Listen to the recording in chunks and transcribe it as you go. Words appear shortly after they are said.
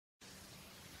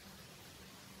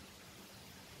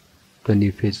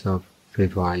25th of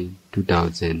February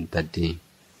 2013.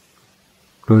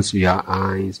 Close your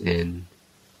eyes and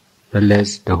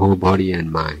relax the whole body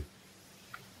and mind.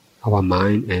 Our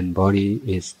mind and body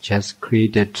is just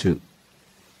created truth.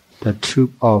 The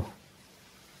truth of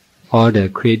all the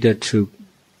created truth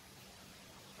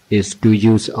is to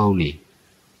use only,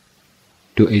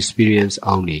 to experience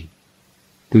only,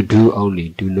 to do only,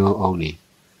 to know only.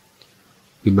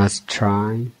 We must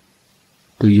try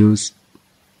to use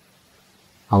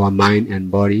our mind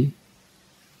and body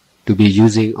to be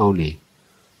using only,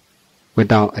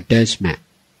 without attachment.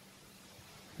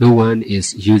 No one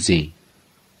is using.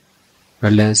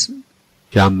 Relax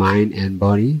your mind and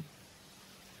body.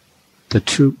 The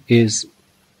truth is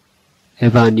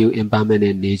ever new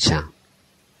impermanent nature.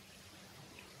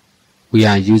 We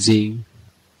are using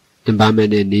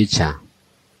impermanent nature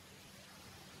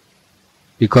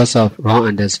because of wrong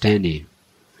understanding.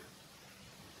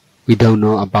 We don't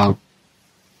know about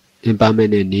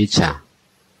impermanent nature.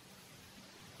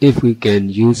 If we can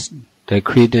use the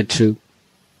created truth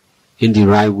in the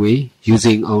right way,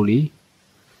 using only,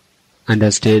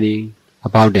 understanding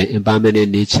about the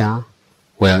impermanent nature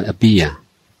will appear.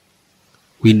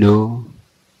 We know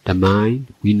the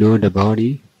mind, we know the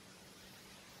body.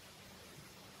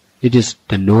 It is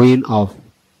the knowing of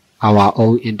our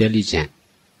own intelligence.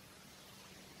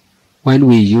 When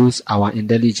we use our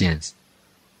intelligence,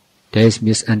 there is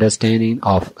misunderstanding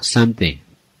of something.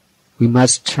 We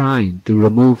must try to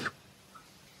remove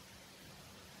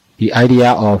the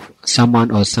idea of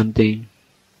someone or something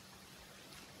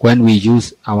when we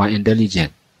use our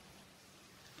intelligence.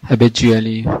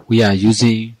 Habitually, we are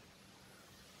using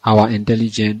our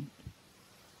intelligence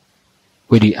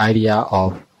with the idea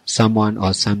of someone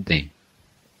or something.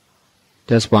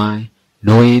 That's why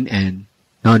knowing and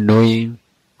not knowing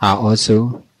are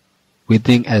also we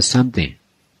think as something.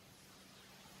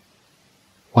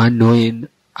 One knowing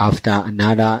after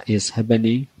another is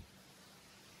happening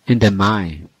in the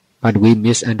mind, but we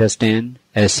misunderstand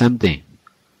as something.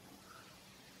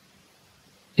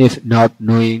 If not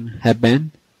knowing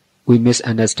happens, we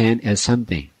misunderstand as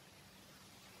something.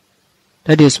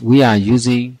 That is, we are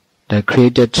using the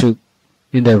created truth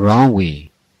in the wrong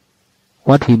way.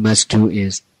 What we must do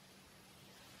is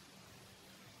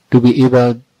to be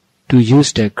able to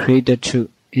use the created truth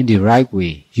in the right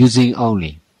way, using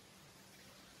only.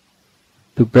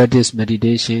 To practice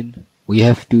meditation, we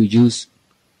have to use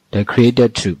the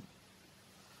created truth.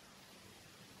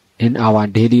 In our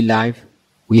daily life,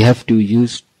 we have to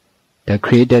use the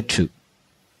created truth.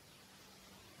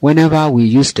 Whenever we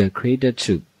use the created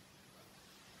truth,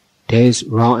 there is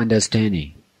wrong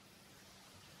understanding.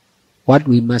 What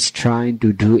we must try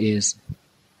to do is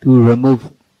to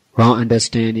remove wrong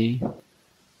understanding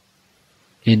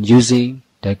in using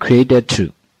the created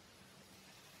truth.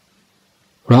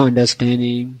 Wrong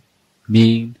understanding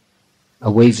means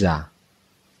avijja.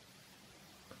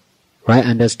 Right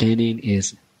understanding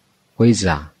is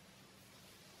vijja.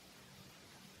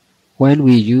 When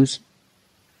we use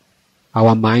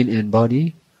our mind and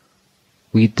body,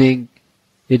 we think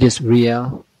it is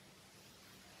real.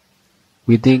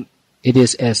 We think it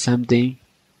is as something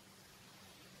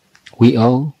we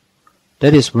own.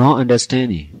 That is wrong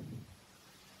understanding.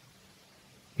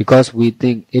 Because we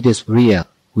think it is real,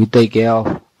 we take care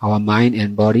of our mind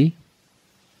and body.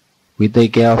 We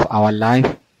take care of our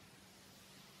life.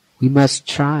 We must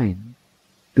try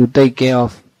to take care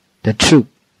of the truth,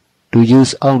 to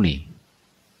use only,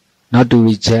 not to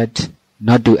reject,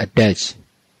 not to attach.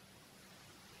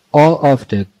 All of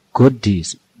the good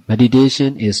deeds,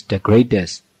 meditation is the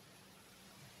greatest.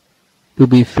 To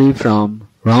be free from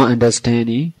wrong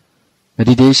understanding,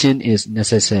 meditation is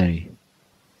necessary.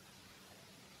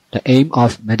 The aim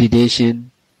of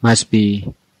meditation must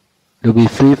be to be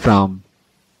free from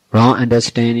wrong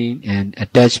understanding and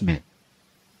attachment.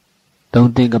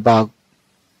 Don't think about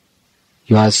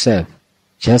yourself,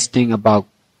 just think about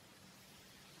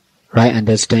right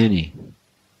understanding.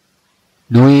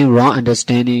 Knowing wrong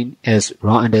understanding as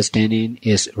wrong understanding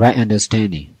is right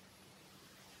understanding.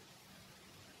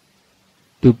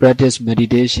 To practice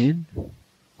meditation,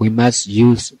 we must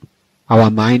use our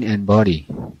mind and body.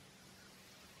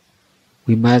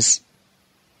 We must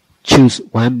choose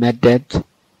one method.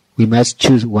 We must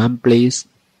choose one place.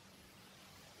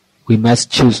 We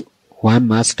must choose one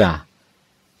master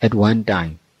at one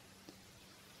time.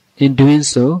 In doing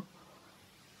so,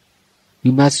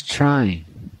 we must try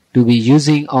to be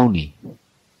using only.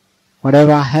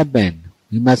 Whatever happens,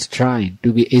 we must try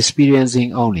to be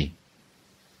experiencing only.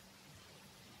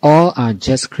 All are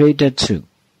just created truth.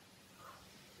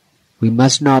 We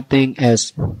must not think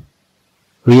as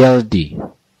reality.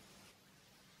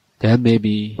 There may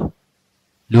be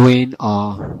knowing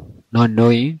or not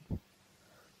knowing.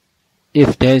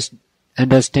 If there is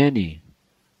understanding,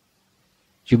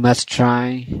 you must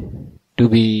try to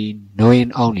be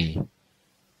knowing only.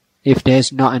 If there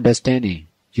is no understanding,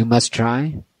 you must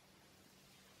try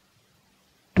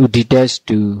to detach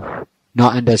to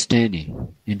not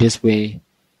understanding. In this way,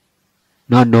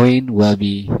 not knowing will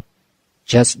be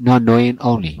just not knowing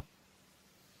only.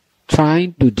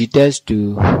 Trying to detach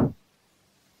to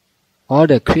all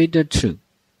the created truth.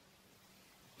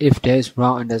 If there is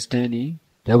wrong understanding,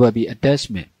 there will be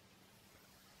attachment.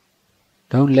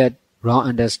 Don't let wrong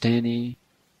understanding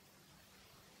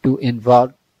to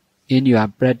involve in your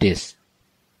practice.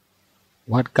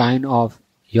 What kind of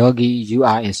yogi you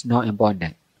are is not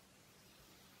important.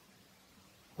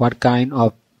 What kind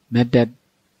of method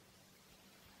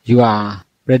you are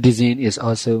practicing is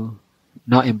also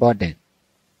not important.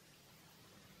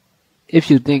 If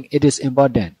you think it is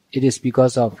important, it is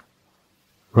because of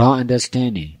wrong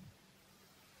understanding.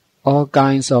 All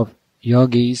kinds of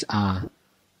yogis are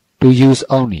to use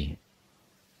only.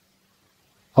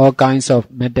 All kinds of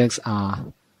methods are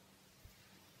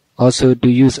also to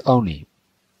use only.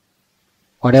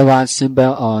 Whatever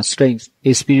simple or strange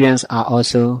experience are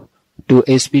also to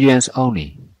experience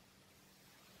only.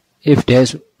 If there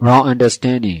is wrong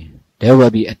understanding, there will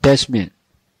be attachment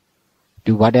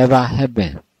to whatever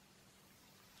happens.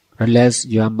 Relax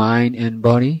your mind and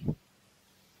body.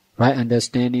 Right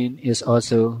understanding is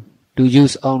also to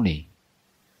use only.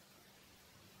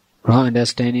 Wrong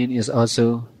understanding is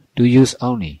also to use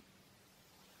only.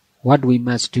 What we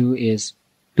must do is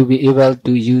to be able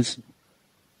to use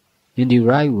in the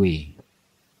right way.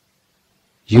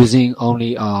 Using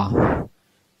only or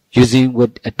using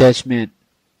with attachment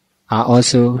are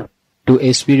also to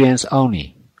experience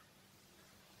only.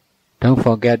 Don't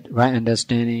forget right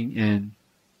understanding and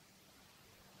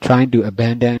trying to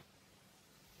abandon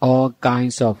all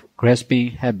kinds of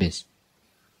grasping habits.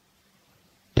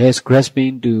 There is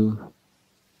grasping to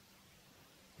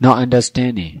not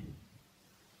understanding.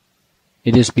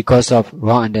 It is because of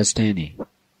wrong understanding.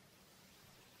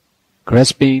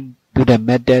 Grasping to the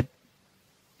method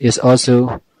is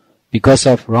also because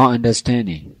of wrong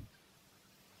understanding.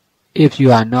 If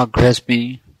you are not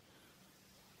grasping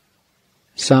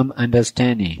some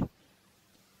understanding,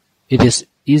 it is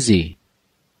easy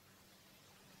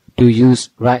to use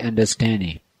right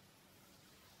understanding.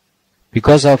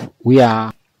 Because of we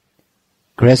are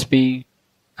grasping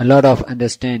a lot of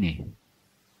understanding,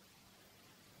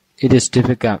 it is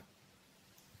difficult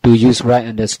to use right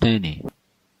understanding.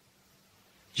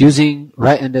 Using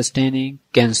right understanding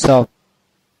can solve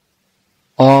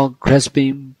all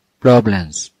grasping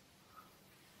problems.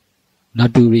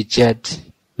 Not to reject,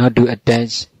 not to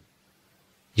attach,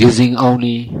 using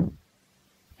only,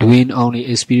 doing only,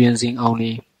 experiencing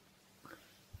only,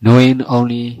 knowing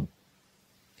only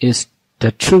is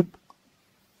the truth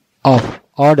of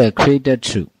all the created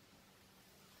truth.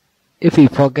 If we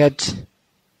forget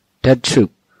that truth,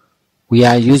 we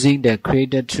are using the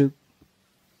created truth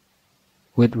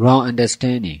with wrong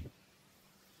understanding.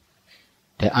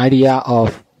 The idea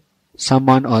of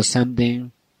someone or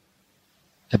something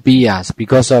appears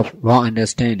because of wrong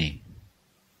understanding.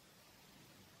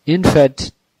 In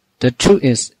fact, the truth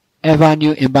is ever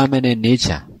new impermanent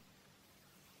nature.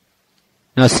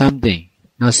 Not something,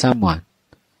 not someone.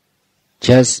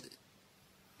 Just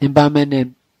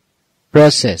impermanent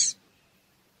process,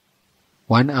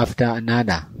 one after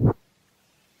another.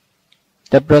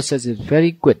 The process is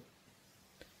very quick.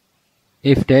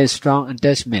 If there is strong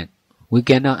attachment, we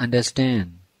cannot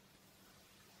understand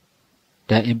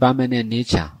the impermanent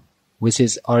nature, which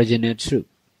is original truth.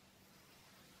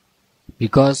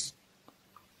 Because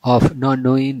of not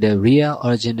knowing the real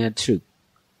original truth,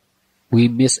 we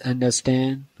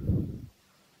misunderstand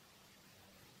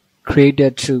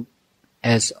created truth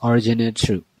as original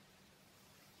truth.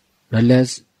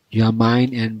 Relax your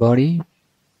mind and body.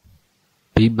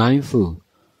 Be mindful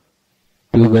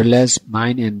to relax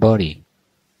mind and body.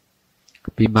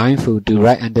 Be mindful to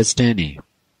right understanding.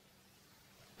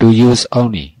 To use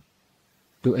only.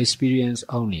 To experience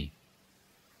only.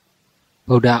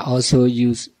 Buddha also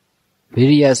used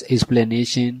various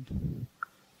explanations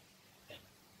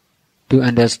to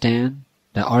understand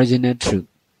the original truth.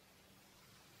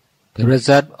 The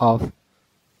result of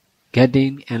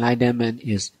getting enlightenment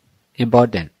is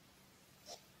important.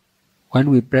 When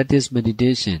we practice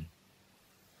meditation,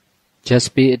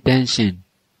 just pay attention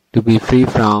to be free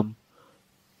from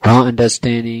wrong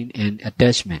understanding and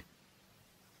attachment.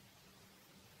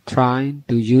 Trying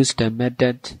to use the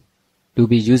method to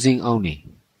be using only.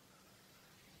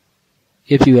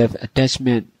 If you have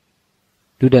attachment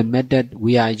to the method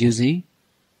we are using,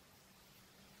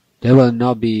 there will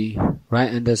not be right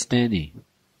understanding.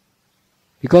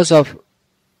 Because of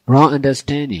wrong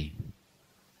understanding,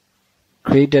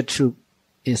 created truth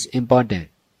is important.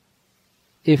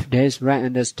 If there is right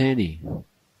understanding,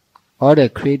 all the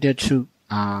created truth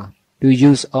are to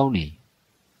use only,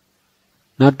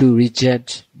 not to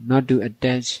reject, not to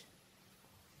attach.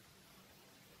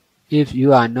 If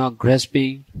you are not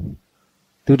grasping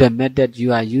to the method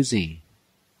you are using,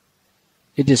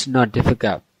 it is not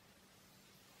difficult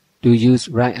to use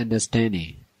right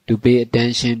understanding, to pay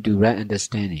attention to right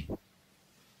understanding.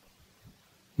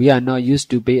 We are not used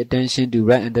to pay attention to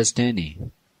right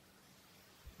understanding.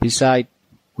 Besides,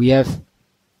 we have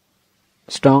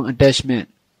strong attachment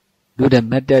to the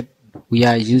method we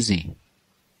are using.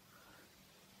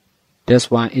 That's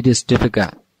why it is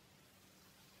difficult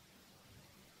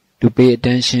to pay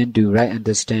attention to right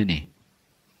understanding.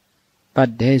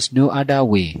 But there is no other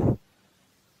way.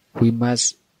 We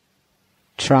must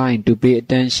try to pay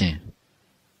attention.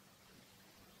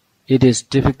 It is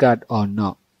difficult or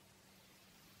not.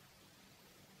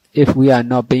 If we are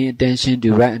not paying attention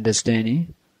to right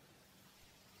understanding,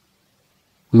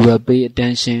 we will pay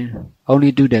attention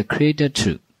only to the created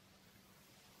truth.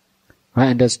 Right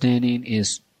understanding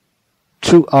is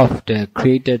truth of the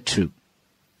created truth.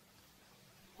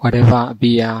 Whatever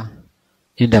appears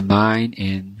in the mind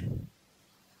and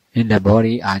in the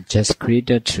body are just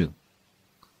created truth.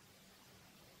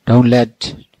 Don't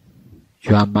let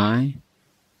your mind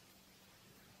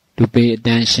to pay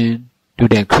attention to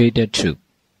the created truth.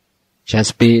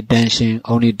 Just pay attention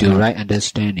only to right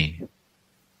understanding.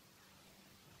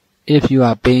 If you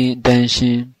are paying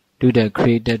attention to the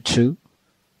created truth,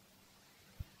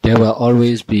 there will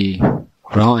always be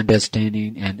wrong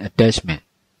understanding and attachment.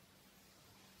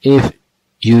 If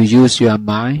you use your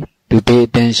mind to pay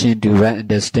attention to right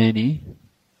understanding,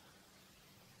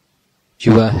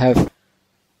 you will have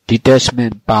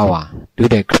detachment power to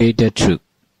the created truth.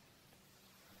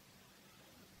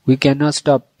 We cannot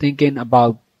stop thinking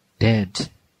about that.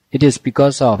 It is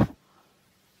because of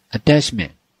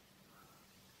attachment.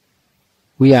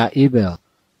 We are able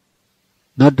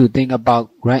not to think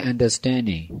about right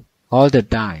understanding all the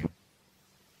time.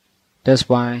 That's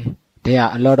why there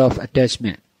are a lot of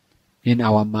attachment in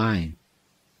our mind.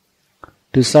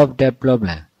 To solve that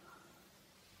problem,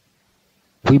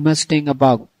 we must think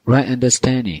about right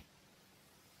understanding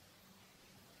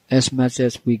as much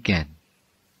as we can.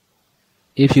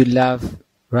 If you love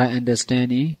right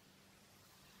understanding,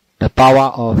 the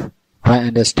power of right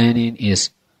understanding is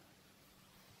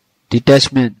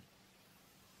detachment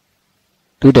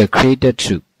to the created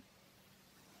truth.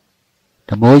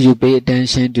 The more you pay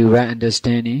attention to right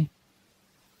understanding,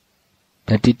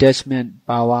 the detachment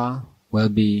power will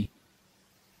be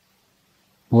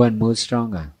more and more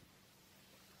stronger.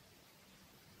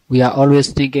 We are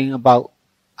always thinking about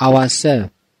ourselves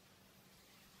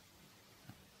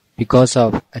because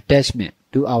of attachment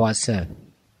to ourselves.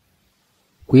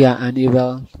 We are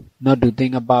unable not to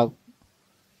think about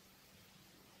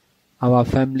our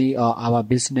family or our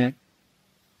business.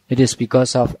 It is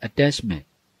because of attachment.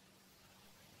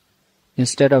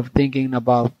 Instead of thinking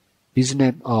about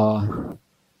business or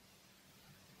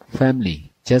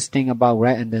family, just think about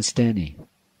right understanding.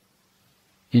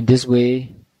 In this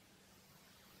way,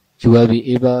 you will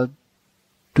be able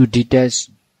to detach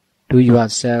to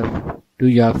yourself, to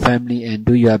your family, and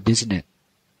to your business.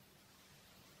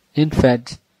 In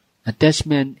fact,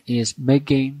 attachment is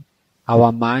making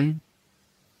our mind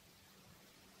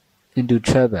into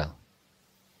trouble.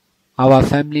 Our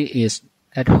family is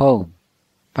at home,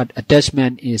 but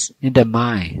attachment is in the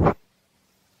mind.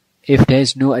 If there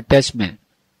is no attachment,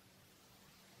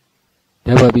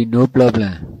 there will be no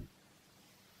problem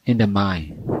in the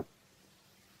mind.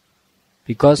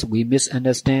 Because we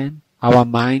misunderstand our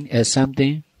mind as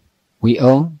something we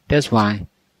own, that's why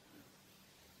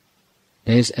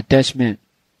there is attachment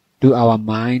to our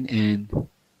mind and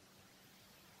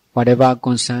whatever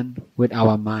concerned with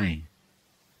our mind.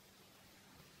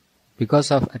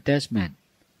 Because of attachment,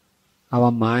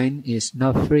 our mind is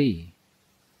not free,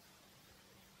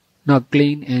 not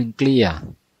clean and clear.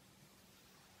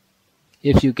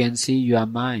 If you can see your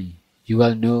mind, you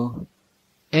will know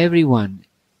everyone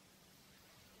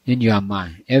in your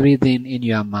mind, everything in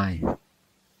your mind,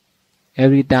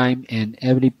 every time and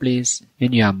every place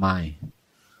in your mind.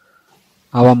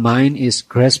 Our mind is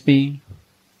grasping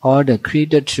all the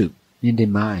created truth in the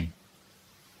mind.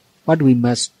 What we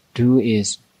must do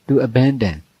is to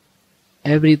abandon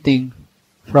everything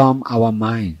from our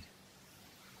mind,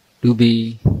 to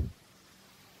be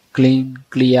clean,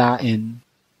 clear, and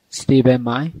stable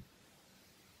mind.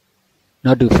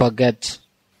 not to forget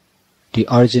the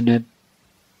originate,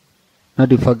 not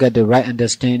to forget the right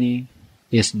understanding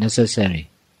is necessary.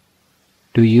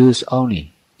 To use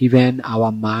only, even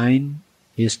our mind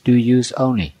is to use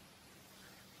only,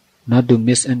 not to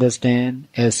misunderstand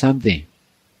as something.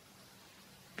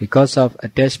 Because of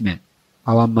attachment,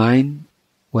 our mind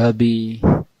will be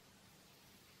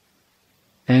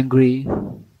angry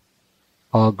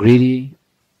or greedy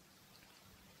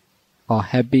or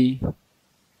happy.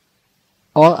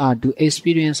 All are to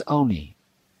experience only,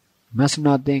 must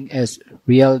not think as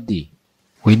reality.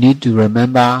 We need to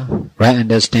remember right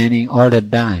understanding all the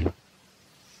time.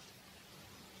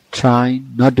 Try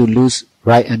not to lose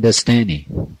right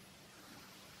understanding.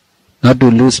 Not to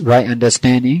lose right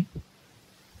understanding,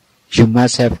 you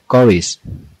must have courage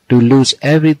to lose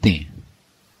everything,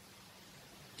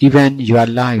 even your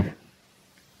life.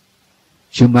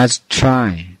 You must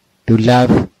try to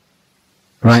love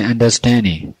right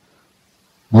understanding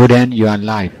more than your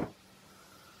life.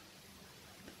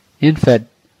 In fact,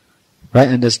 right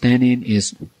understanding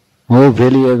is more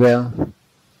valuable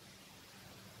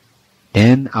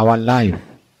than our life.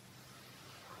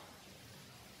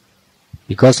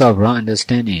 Because of wrong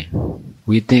understanding,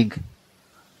 we think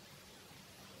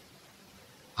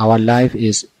our life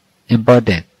is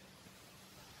important.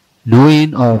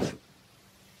 Knowing of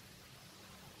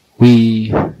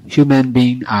we human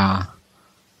beings are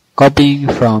copying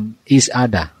from each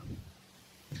other.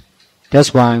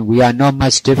 That's why we are not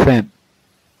much different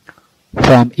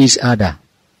from each other.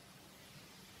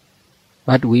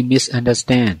 But we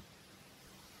misunderstand.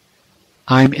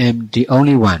 I am the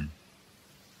only one.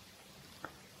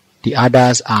 The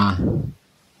others are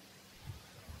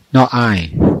not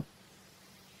I.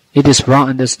 It is wrong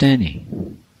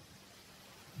understanding.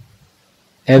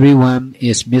 Everyone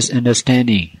is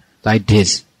misunderstanding like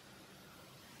this.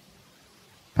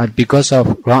 But because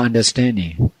of wrong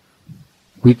understanding,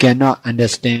 we cannot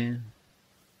understand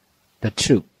the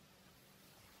truth.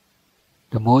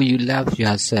 The more you love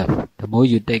yourself, the more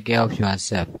you take care of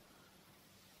yourself.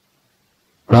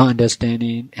 Wrong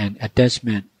understanding and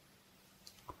attachment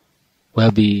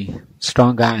will be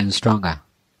stronger and stronger.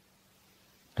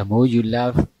 The more you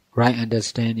love right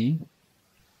understanding,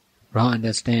 wrong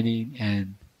understanding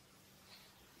and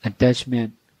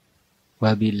attachment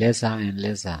will be lesser and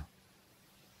lesser.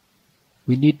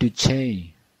 We need to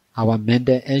change our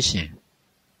mental action.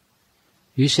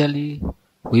 Usually,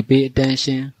 we pay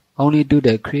attention only to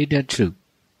the created truth.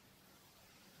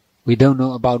 We don't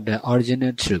know about the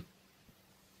original truth.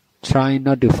 Trying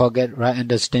not to forget right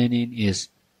understanding is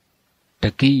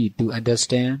the key to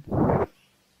understand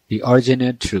the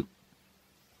original truth.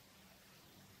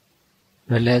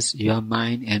 Relax your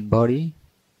mind and body.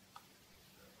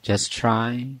 Just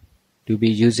try to be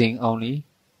using only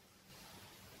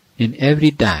in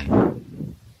every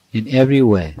time, in every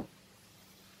way.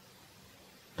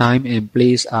 Time and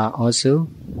place are also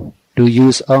to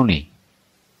use only.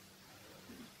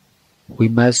 We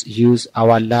must use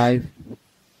our life,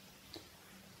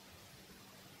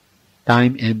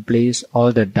 time and place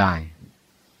all the time.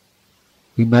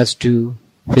 We must do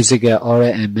physical, oral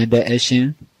and mental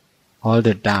action all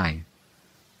the time.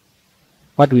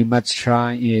 What we must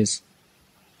try is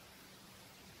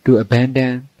to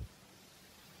abandon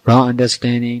wrong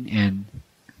understanding and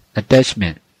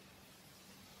attachment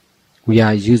we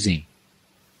are using.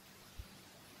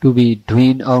 To be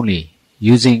doing only,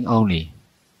 using only,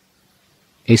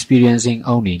 experiencing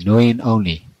only, knowing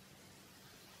only.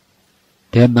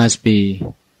 There must be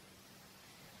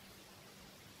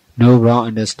no wrong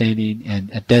understanding and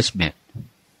attachment.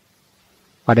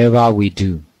 Whatever we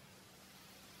do,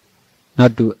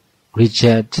 not to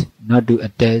reject, not to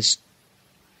attach,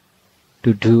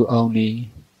 to do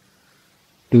only,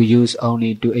 to use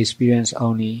only, to experience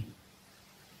only.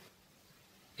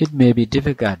 It may be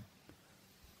difficult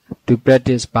to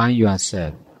practice by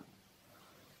yourself,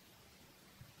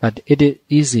 but it is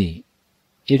easy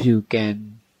if you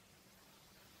can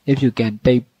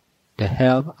take the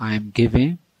help I am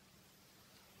giving.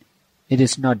 It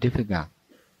is not difficult.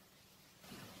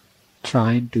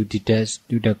 Trying to detach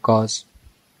to the cause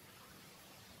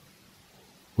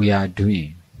we are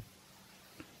doing.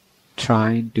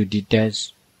 Trying to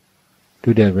detach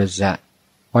to the result,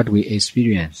 what we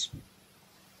experience.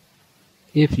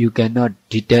 If you cannot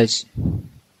detach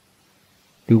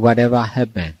to whatever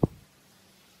happened,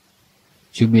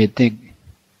 you may think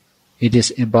it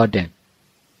is important.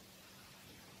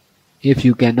 If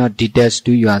you cannot detach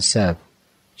to yourself,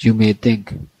 you may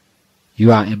think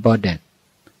you are important.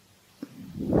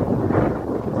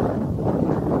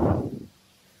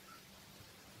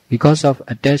 Because of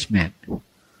attachment,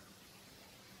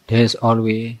 there is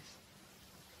always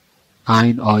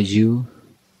I or you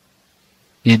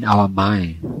in our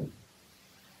mind.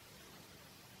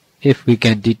 If we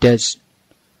can detach,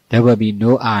 there will be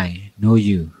no I, no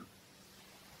you.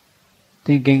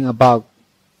 Thinking about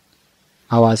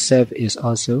ourselves is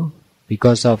also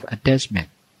because of attachment.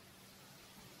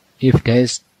 If there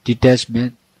is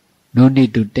detachment, no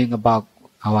need to think about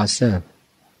ourselves.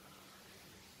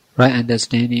 Right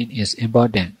understanding is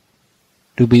important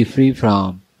to be free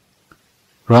from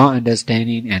wrong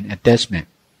understanding and attachment.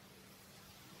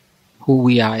 Who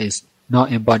we are is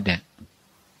not important.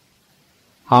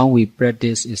 How we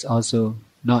practice is also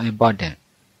not important.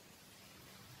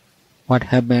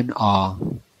 What happened or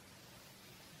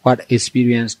what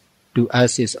experience to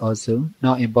us is also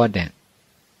not important.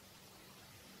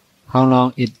 How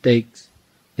long it takes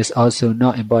is also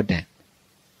not important.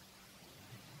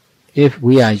 If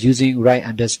we are using right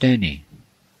understanding,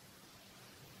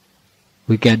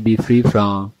 we can be free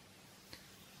from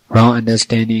wrong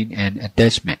understanding and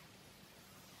attachment.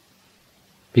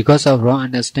 Because of wrong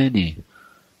understanding,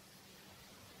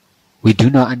 we do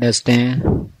not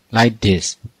understand like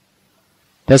this.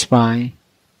 That's why,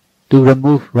 to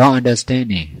remove wrong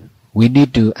understanding, we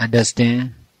need to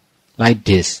understand like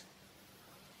this.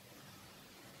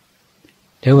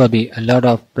 There will be a lot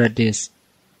of practice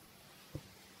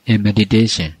in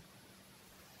meditation.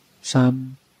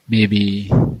 Some may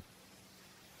be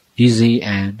easy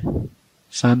and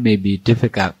some may be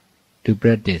difficult to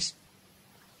practice.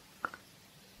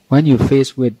 When you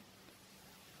face with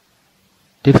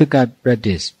difficult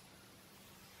practice,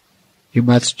 you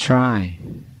must try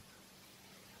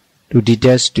to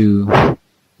detach to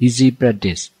easy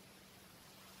practice.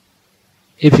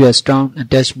 If you have strong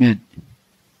attachment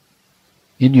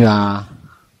in your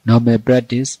normal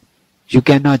practice, you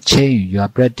cannot change your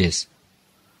practice.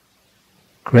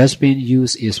 Grasping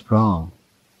use is wrong.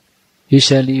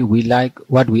 Usually we like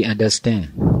what we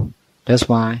understand. That's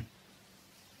why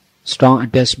strong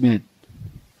attachment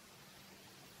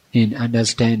in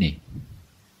understanding.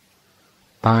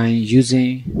 By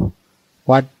using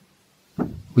what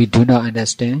we do not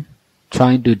understand,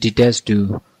 trying to detach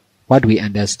to what we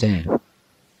understand.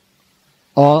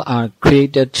 All are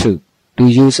created truth to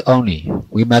use only.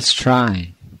 We must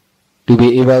try to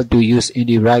be able to use in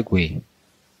the right way,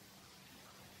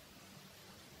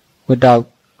 without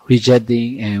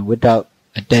rejecting and without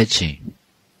attaching.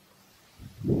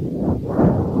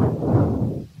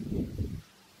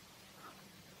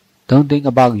 Don't think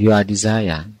about your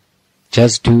desire.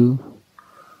 Just do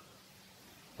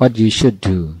what you should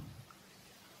do.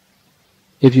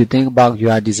 If you think about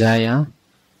your desire,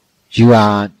 you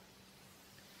are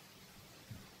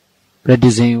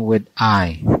practicing with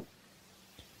I.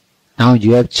 Now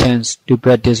you have chance to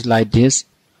practice like this.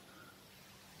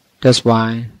 That's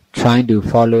why trying to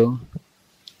follow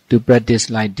to practice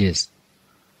like this.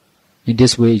 In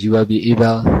this way you will be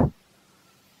able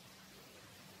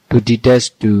to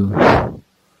detach to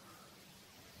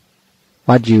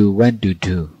what you want to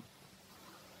do.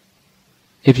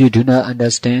 If you do not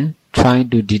understand, trying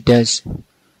to detach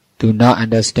to not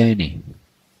understanding.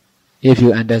 If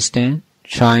you understand,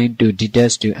 trying to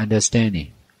detach to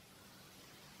understanding.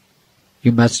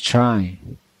 You must try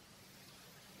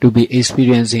to be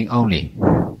experiencing only,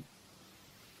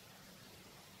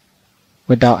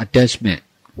 without attachment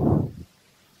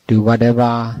to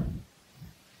whatever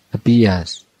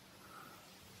appears.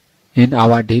 In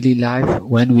our daily life,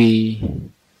 when we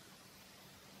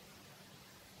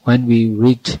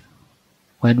read,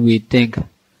 when we think,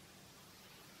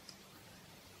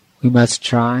 we must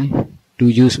try to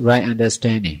use right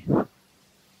understanding.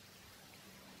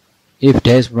 If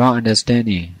there is wrong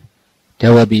understanding,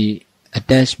 there will be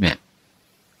attachment.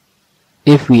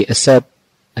 If we accept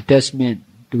attachment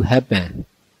to happen,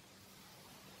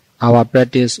 our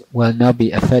practice will not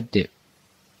be effective.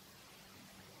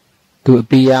 To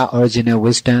appear original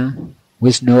wisdom,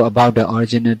 which know about the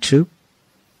original truth,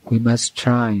 we must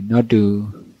try not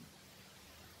to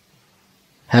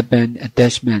happen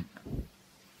attachment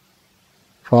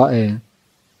for a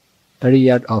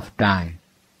period of time.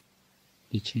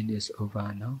 Teaching is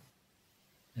over now.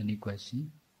 Any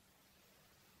question?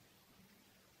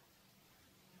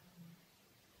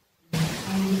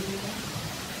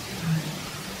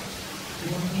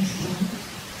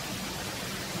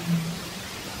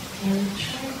 And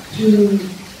try to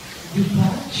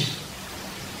detach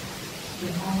the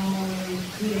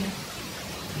clear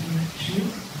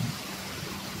truth.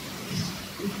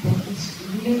 It's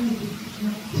really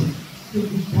difficult to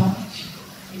detach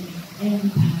in any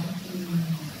time, in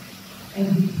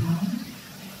every time.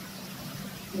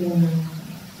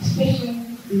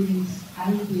 Especially this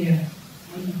idea,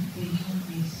 meditation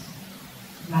is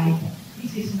like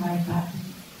this is my body.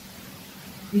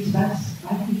 This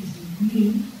body is me,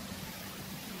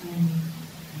 and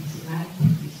this life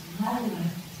is my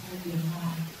life, it's your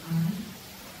life.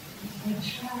 I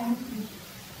try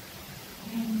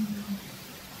and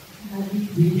I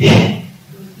really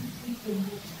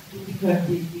because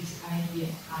this idea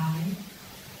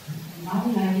my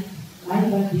life, my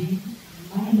body,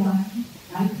 my mind,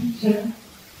 my teacher.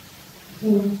 So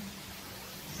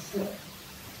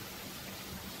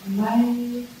my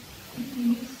thinking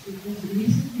is to just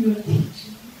listen to your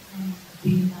teaching and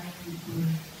be mindful to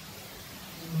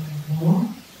more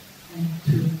and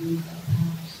to do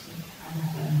sometimes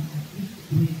Anapana,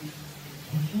 breathing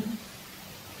meditation.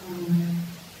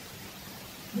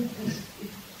 Because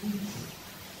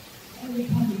every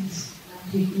time it's not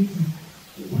easy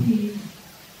to breathe.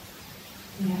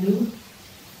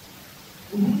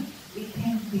 It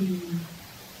can be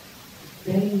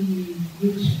very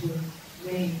useful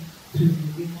way to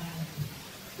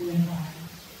remind.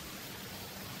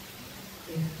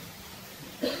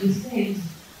 It says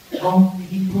only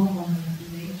impermanent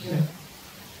nature,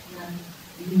 not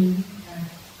you, not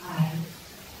I,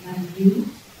 not you,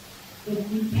 but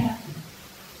we can.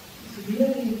 It's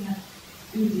really not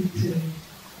easy to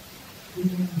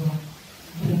remember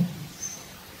and practice.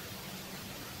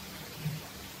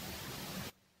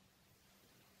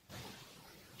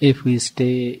 If we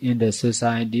stay in the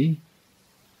society,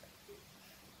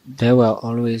 there will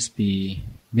always be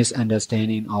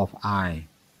misunderstanding of I.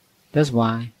 That's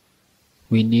why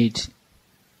we need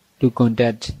to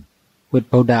contact with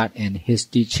Buddha and his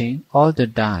teaching all the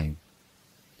time.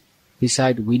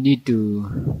 Besides, we need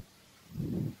to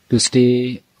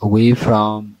stay away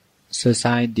from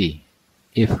society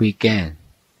if we can.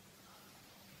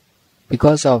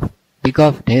 Because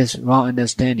there's wrong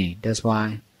understanding. That's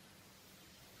why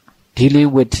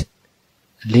dealing with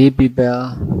lay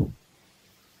people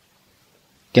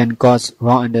can cause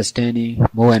wrong understanding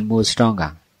more and more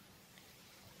stronger.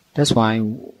 That's why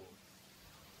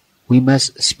we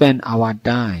must spend our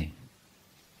time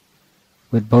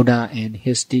with Buddha and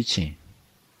his teaching.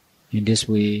 In this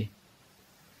way,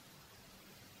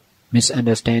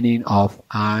 misunderstanding of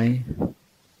I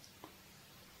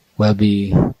will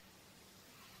be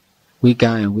weaker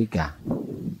and weaker.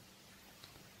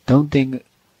 Don't think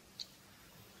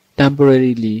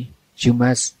temporarily you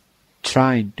must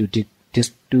try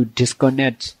to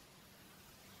disconnect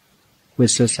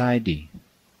with society.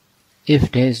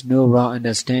 If there is no wrong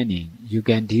understanding, you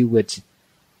can deal with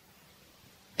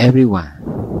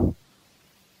everyone.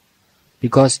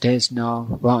 Because there is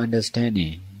no wrong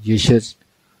understanding, you should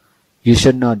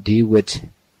not deal with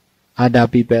other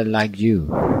people like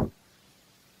you.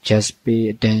 Just pay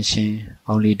attention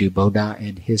only to Buddha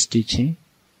and his teaching.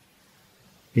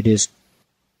 It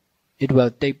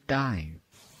will take time.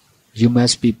 You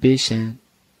must be patient.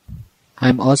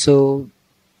 I'm also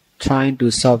trying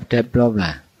to solve that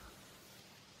problem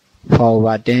for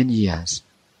over 10 years.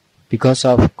 Because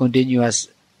of continuous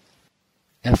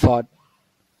effort,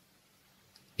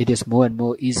 it is more and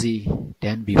more easy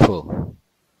than before.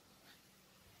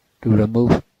 To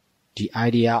remove the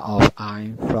idea of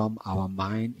I from our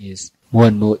mind is more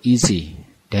and more easy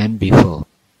than before.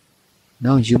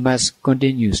 Now you must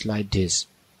continue like this.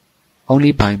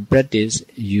 Only by practice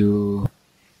you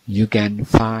can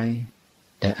find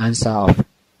the answer of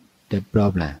the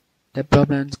problem. The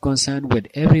problem is concerned with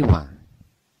everyone.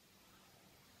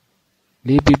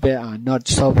 Lay people are not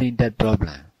solving that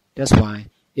problem. That's why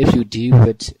if you deal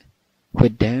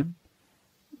with them,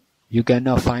 you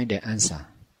cannot find the answer.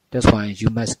 That's why you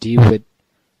must deal with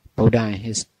Buddha and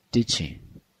his teaching.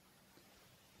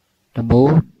 The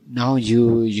more now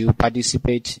you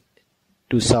participate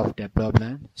to solve the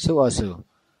problem, so also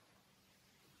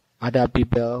other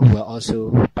people will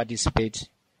also participate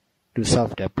to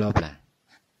solve the problem.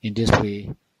 In this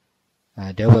way,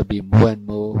 there will be more and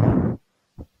more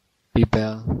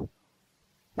people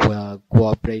will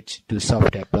cooperate to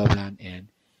solve the problem, and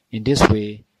in this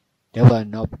way, there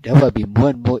will be more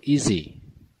and more easy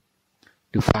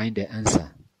to find the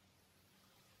answer.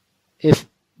 If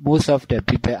most of the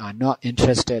people are not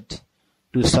interested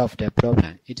to solve the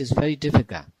problem, it is very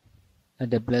difficult.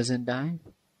 At the present time,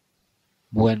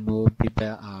 more and more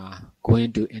people are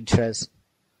going to interest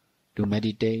to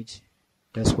meditate.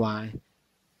 That's why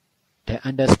the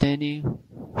understanding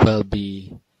will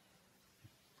be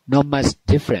not much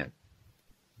different.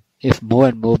 If more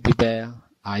and more people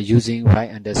are using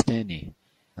right understanding,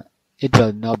 it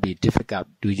will not be difficult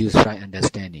to use right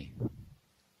understanding.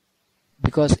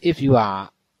 Because if you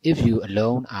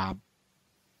alone are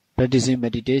practicing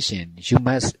meditation, you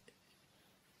must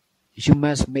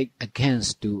make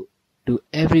against to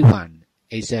everyone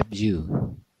except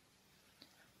you.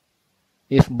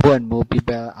 If more and more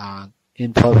people are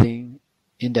involving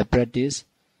in the practice,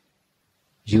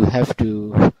 you have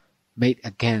to make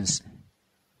against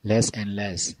less and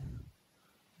less.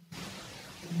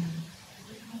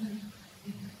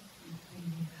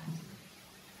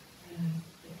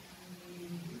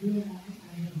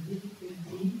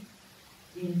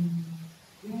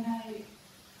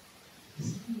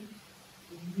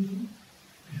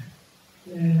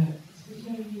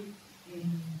 Especially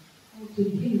in how to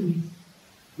deal with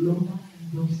Loma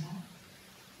and Dosa.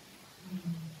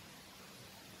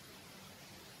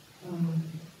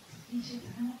 Each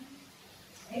time,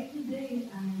 every day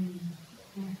I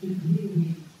have to deal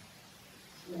with.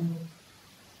 So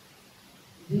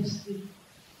just to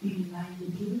be in line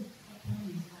with you, sometimes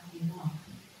is not enough.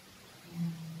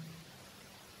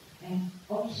 And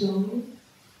also,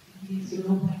 these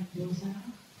Loma and Dosa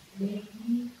make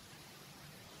me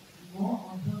more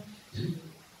open to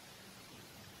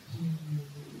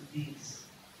these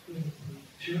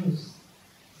truths.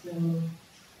 So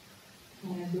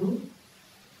I do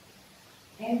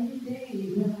every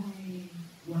day when I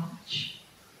watch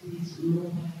this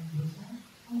Loma and Dosa,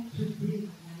 how to live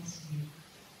nicely.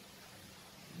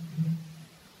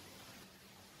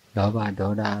 Lobha,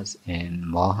 dodas, and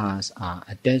mohas are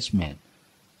attachment.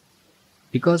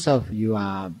 Because you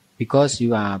are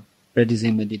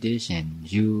practicing meditation,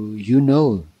 you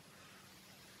know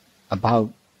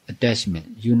about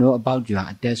attachment. You know about your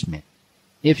attachment.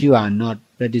 If you are not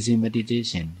practicing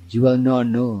meditation, you will not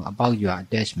know about your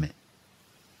attachment.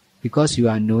 Because you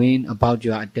are knowing about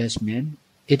your attachment,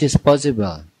 it is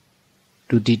possible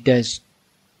to detach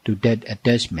to that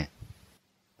attachment.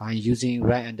 By using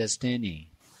right understanding,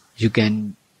 you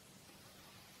can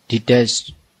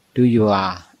detach to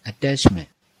your attachment.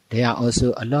 There are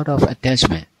also a lot of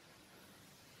attachment.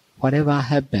 Whatever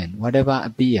happens, whatever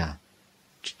appears,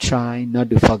 try not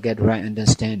to forget right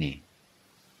understanding.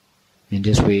 In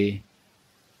this way,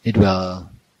 it will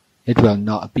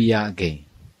not appear again.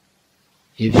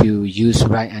 If you use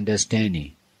right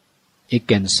understanding, it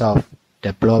can solve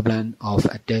the problem of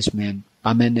attachment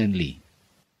permanently.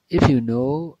 If you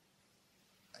know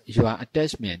your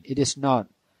attachment, it is not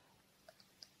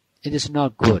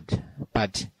good,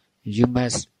 but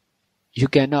you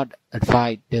cannot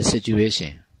avoid the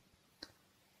situation.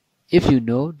 If you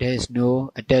know there is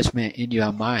no attachment in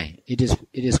your mind, it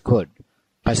is good.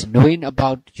 But knowing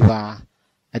about your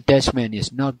attachment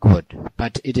is not good,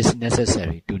 but it is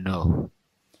necessary to know.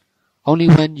 Only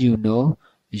when you know,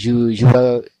 you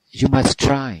must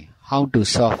try how to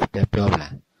solve the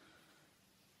problem.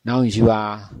 Now you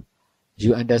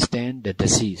understand the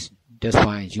disease. That's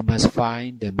why you must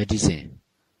find the medicine.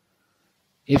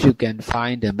 If you can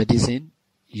find the medicine,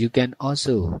 you can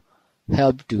also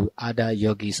help to other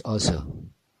yogis also.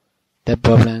 The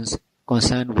problems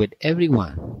concern with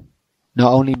everyone,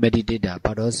 not only meditator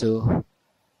but also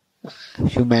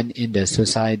human in the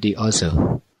society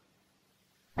also.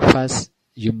 First,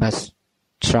 you must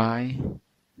find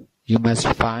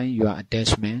your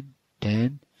attachment,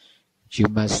 then you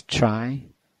must try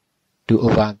to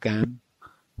overcome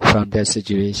from that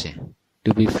situation,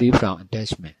 to be free from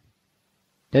attachment.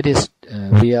 That is a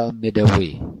real middle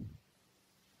way.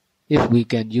 If we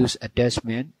can use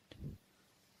attachment,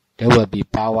 there will be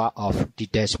power of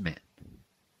detachment.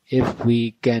 If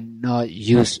we cannot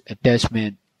use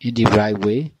attachment in the right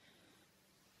way,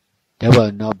 there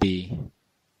will not be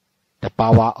the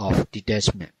power of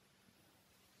detachment.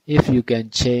 If you can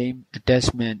change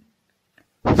attachment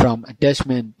from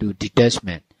attachment to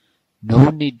detachment,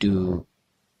 no need to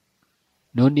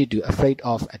afraid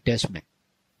of attachment.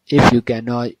 If you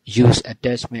cannot use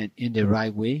attachment in the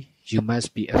right way, you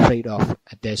must be afraid of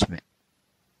attachment.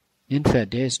 In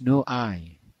fact, there is no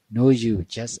I, no you,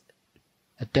 just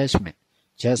attachment,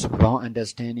 just wrong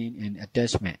understanding and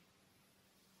attachment.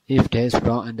 If there is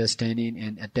wrong understanding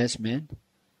and attachment,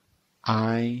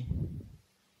 I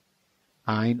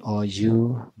or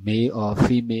you, male or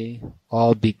female,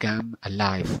 all become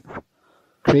alive.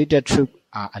 Created truth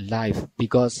are alive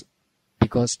because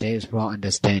there is wrong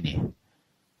understanding.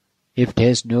 If there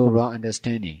is no wrong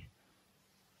understanding,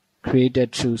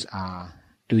 created truths are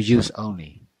to use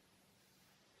only.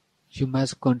 You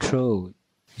must control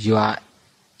your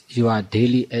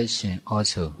daily action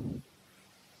also.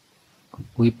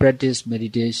 We practice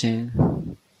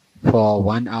meditation for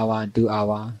 1 hour, 2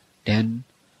 hours, then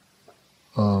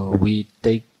we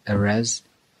take a rest,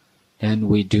 then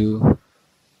we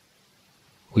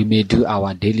may do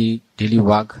our daily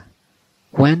work.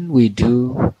 When we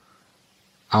do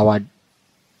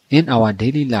in our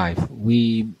daily life,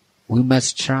 we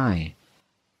must try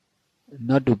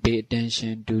not to pay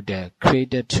attention to the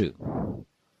created truth.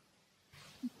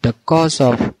 The cause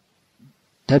of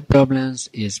that problem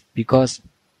is because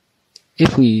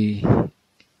if we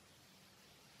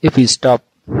stop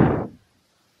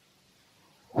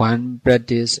one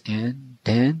practice and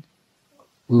then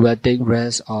we will take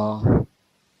rest or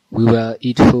we will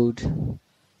eat food,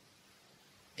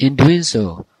 in doing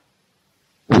so,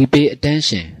 we pay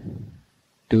attention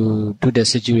to the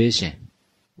situation.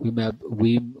 We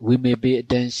may pay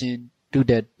attention to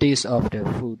the taste of the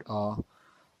food, or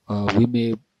we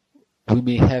may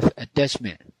have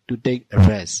attachment to take a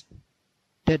rest.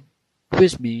 That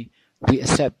which means we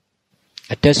accept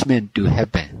attachment to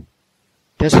happen.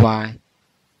 That's why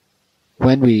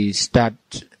when we start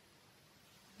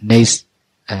next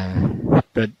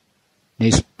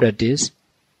practice,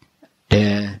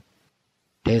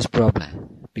 there's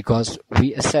problem because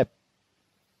we accept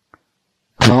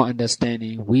wrong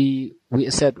understanding. We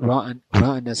accept wrong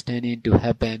understanding to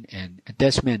happen and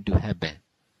attachment to happen.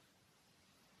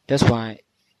 That's why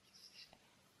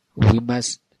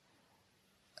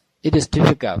it is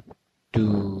difficult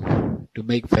to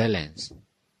make balance.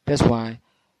 That's why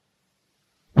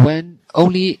when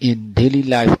only in daily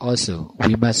life also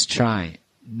we must try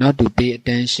not to pay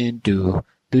attention to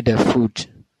the food,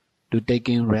 to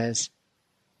taking rest.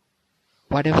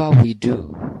 Whatever we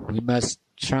do, we must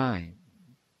try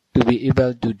to be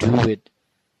able to do with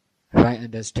right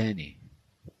understanding.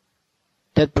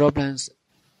 That problems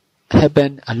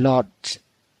happen a lot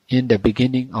in the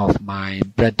beginning of my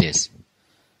practice.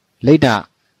 Later,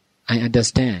 I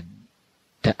understand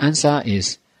the answer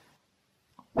is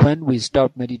when we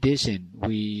stop meditation,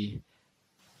 we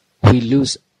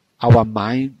lose our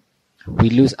mind, we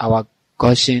lose our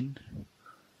caution,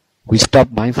 we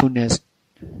stop mindfulness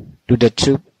to the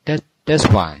truth. That's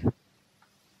why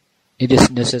it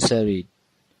is necessary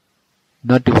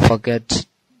not to forget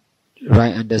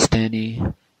right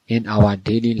understanding in our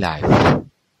daily life.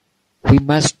 We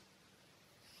must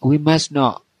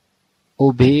not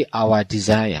obey our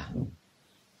desire.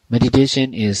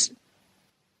 Meditation is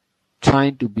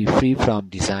trying to be free from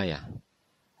desire.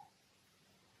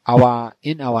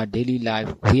 In our daily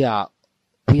life, we are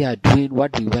doing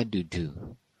what we want to do.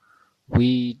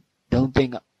 We don't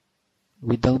think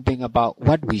about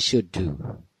what we should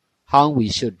do, how we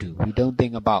should do. We don't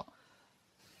think about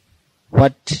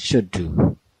what should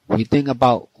do. We think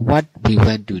about what we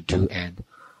want to do and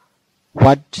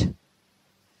what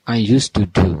I used to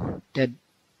do. That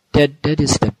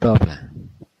is the problem.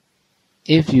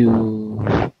 If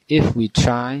we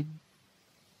try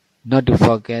not to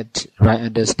forget right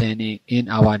understanding in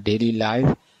our daily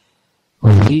life,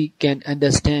 we can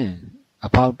understand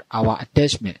about our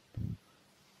attachment.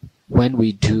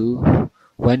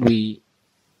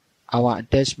 Our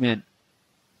attachment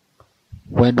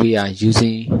when we are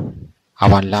using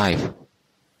our life.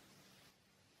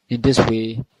 In this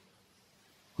way,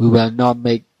 we will not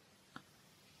make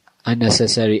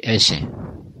unnecessary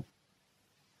action.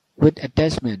 With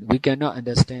attachment, we cannot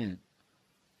understand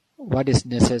what is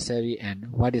necessary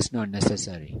and what is not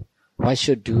necessary, what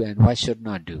should do and what should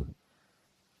not do.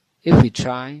 If we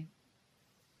try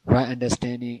right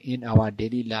understanding in our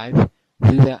daily life,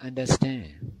 we will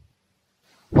understand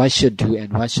what should do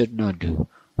and what should not do,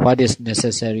 what is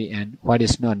necessary and what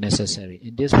is not necessary.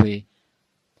 In this way,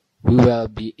 we will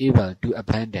be able to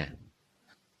abandon.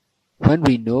 When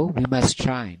we know, we must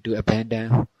try to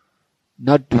abandon,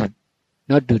 not to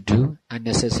do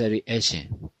unnecessary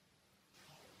action,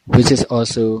 which is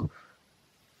also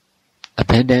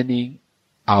abandoning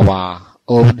our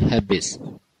own habits.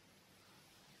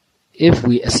 If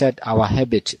we accept our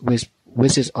habit, which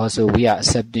is also we are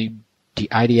accepting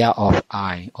the idea of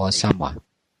I or someone.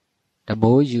 The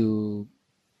more you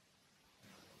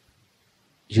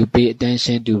pay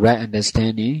attention to right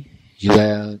understanding, you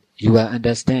will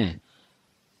understand.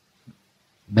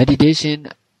 Meditation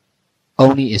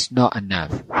only is not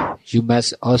enough. You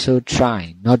must also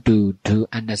try not to do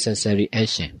unnecessary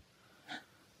action.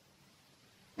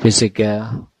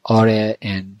 Physical, oral,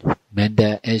 and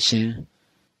mental action.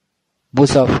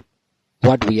 Most of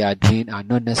what we are doing are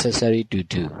not necessary to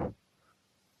do.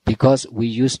 Because we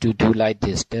used to do like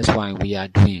this, that's why we are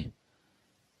doing.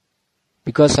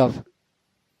 Because of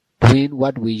doing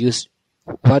what we used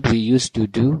to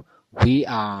do, we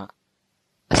are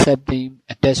accepting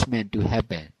attachment to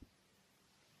happen.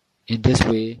 In this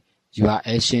way, your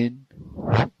action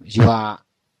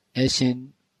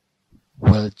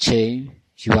will change,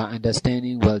 your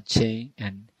understanding will change,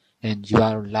 and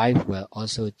your life will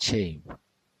also change.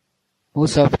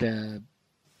 Most of the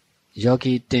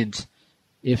yogi think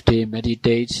if they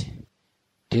meditate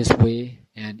this way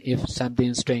and and if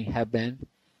something strange happens,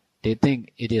 they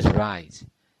think it is right.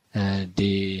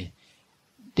 They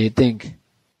think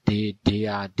they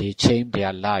change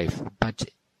their life, but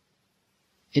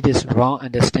it is wrong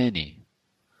understanding.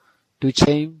 To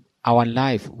change our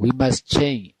life, we must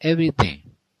change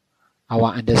everything.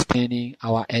 Our understanding,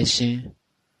 our action.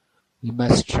 We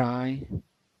must try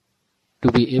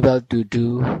to be able to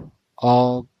do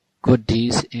all good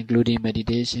deeds, including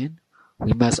meditation.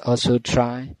 We must also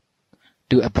try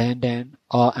to abandon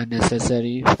all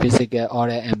unnecessary physical,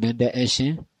 oral, and mental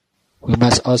action. We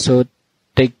must also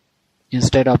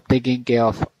instead of taking care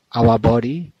of our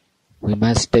body, we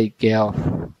must take care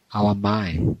of our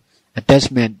mind.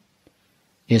 Attachment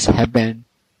is happen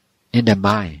in the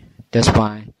mind. That's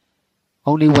why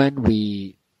only when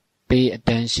we pay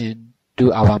attention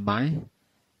to our mind,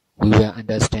 we will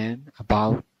understand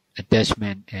about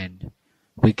attachment and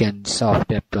we can solve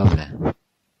that problem.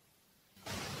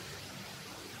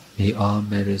 May all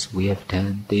merits we have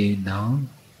done till now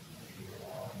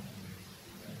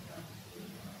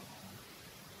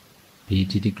be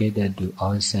dedicated to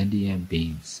all sentient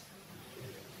beings.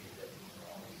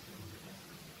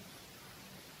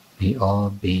 May all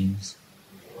beings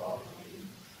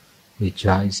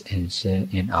rejoice and share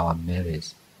in our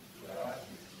merits.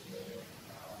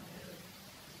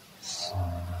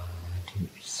 Sadhu,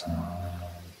 sadhu.